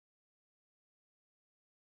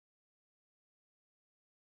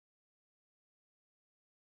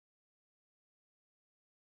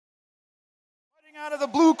Out of the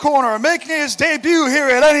blue corner, making his debut here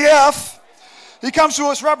at NEF, he comes to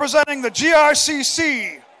us representing the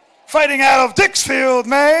GRCC, fighting out of Dixfield,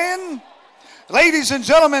 Maine. Ladies and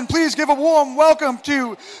gentlemen, please give a warm welcome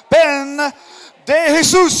to Ben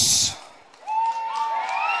DeJesus.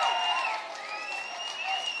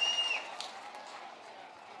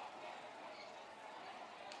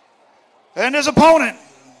 And his opponent,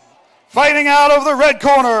 fighting out of the red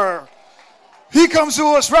corner, he comes to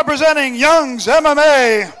us representing Young's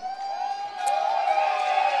MMA.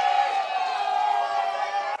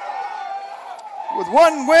 With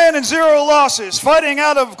 1 win and 0 losses, fighting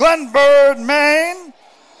out of Glenbard, Maine.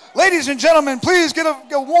 Ladies and gentlemen, please give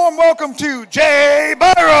a warm welcome to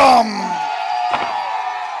Byrom.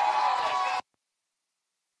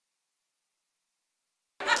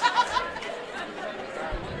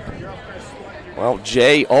 Well,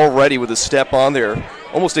 Jay already with a step on there,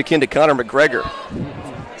 almost akin to Conor McGregor.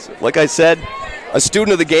 So, like I said, a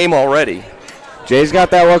student of the game already. Jay's got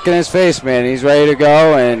that look in his face, man. He's ready to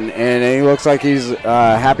go, and he looks like he's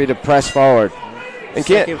happy to press forward. And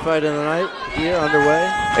second fight of the night here underway.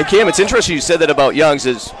 And Cam, it's interesting you said that about Young's,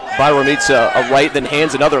 as Byrom meets a right, then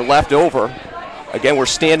hands another left over. Again, we're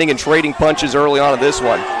standing and trading punches early on in this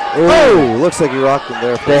one. Oh, looks like he rocked him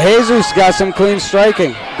there. DeJesus got some clean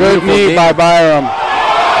striking. Good knee by Byrom.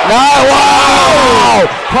 Wow! Oh!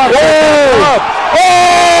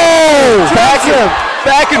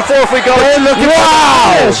 Back and forth we go.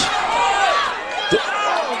 Wow!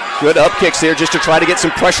 Good up kicks there just to try to get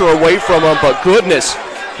some pressure away from him, but goodness.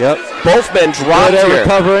 Yep. Both men dropped here.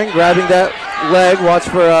 Recovering, grabbing that leg. Watch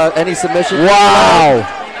for any submission. Wow!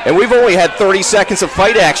 And we've only had 30 seconds of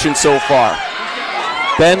fight action so far.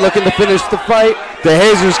 Ben looking to finish the fight.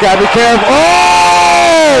 DeJesus got to be careful.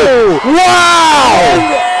 Oh!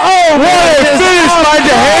 Wow! Oh, what a finish by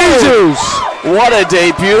DeJesus! What a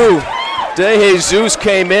debut. DeJesus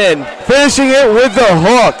came in. Finishing it with the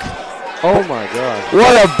hook. Oh, my God.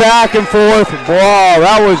 What a back and forth brawl.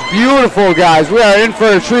 That was beautiful, guys. We are in for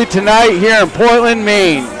a treat tonight here in Portland,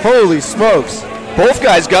 Maine. Holy smokes. Both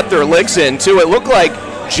guys got their licks in, too. It looked like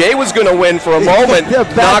Jay was going to win for a moment,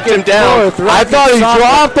 knocked him down. I thought he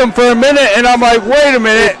dropped him for a minute, and I'm like, wait a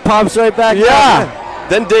minute. It pops right back down.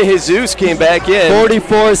 Then DeJesus came back in.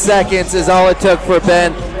 44 seconds is all it took for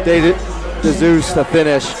Ben DeJesus to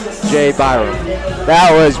finish Jay Byrom.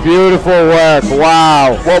 That was beautiful work.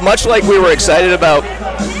 Wow. Well, much like we were excited about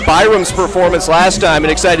Byrom's performance last time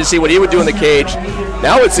and excited to see what he would do in the cage,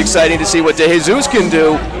 now it's exciting to see what DeJesus can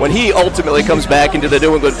do when he ultimately comes back into the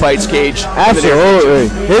New England Fights cage. Absolutely.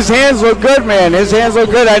 His hands look good, man. His hands look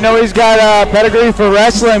good. I know he's got a pedigree for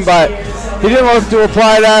wrestling, but he didn't look to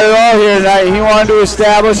apply that at all here tonight. He wanted to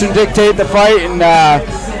establish and dictate the fight, and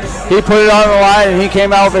he put it on the line, and he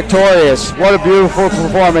came out victorious. What a beautiful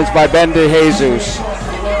performance by Ben DeJesus.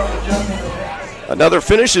 Another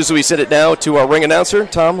finish as we send it now to our ring announcer,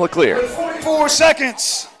 Tom LeClaire. 4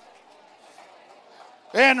 seconds.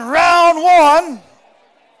 In round 1,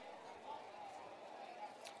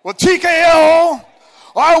 with TKO,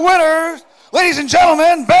 our winner, ladies and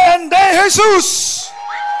gentlemen, Ben DeJesus.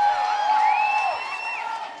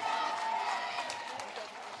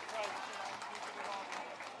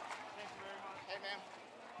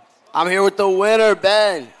 I'm here with the winner,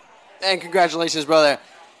 Ben. And congratulations, brother.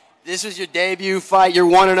 This was your debut fight. You're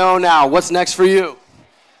 1-0 now. What's next for you?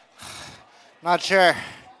 Not sure.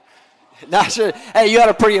 Not sure. Hey, you had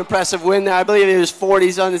a pretty impressive win there. I believe it was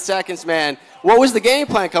 40-something seconds, man. What was the game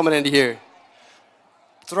plan coming into here?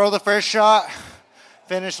 Throw the first shot,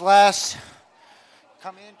 finish last,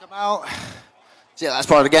 come in, come out. See that last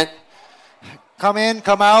part again? Come in,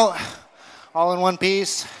 come out, all in one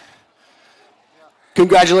piece.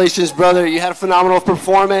 Congratulations, brother. You had a phenomenal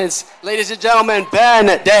performance. Ladies and gentlemen, Ben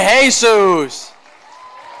DeJesus.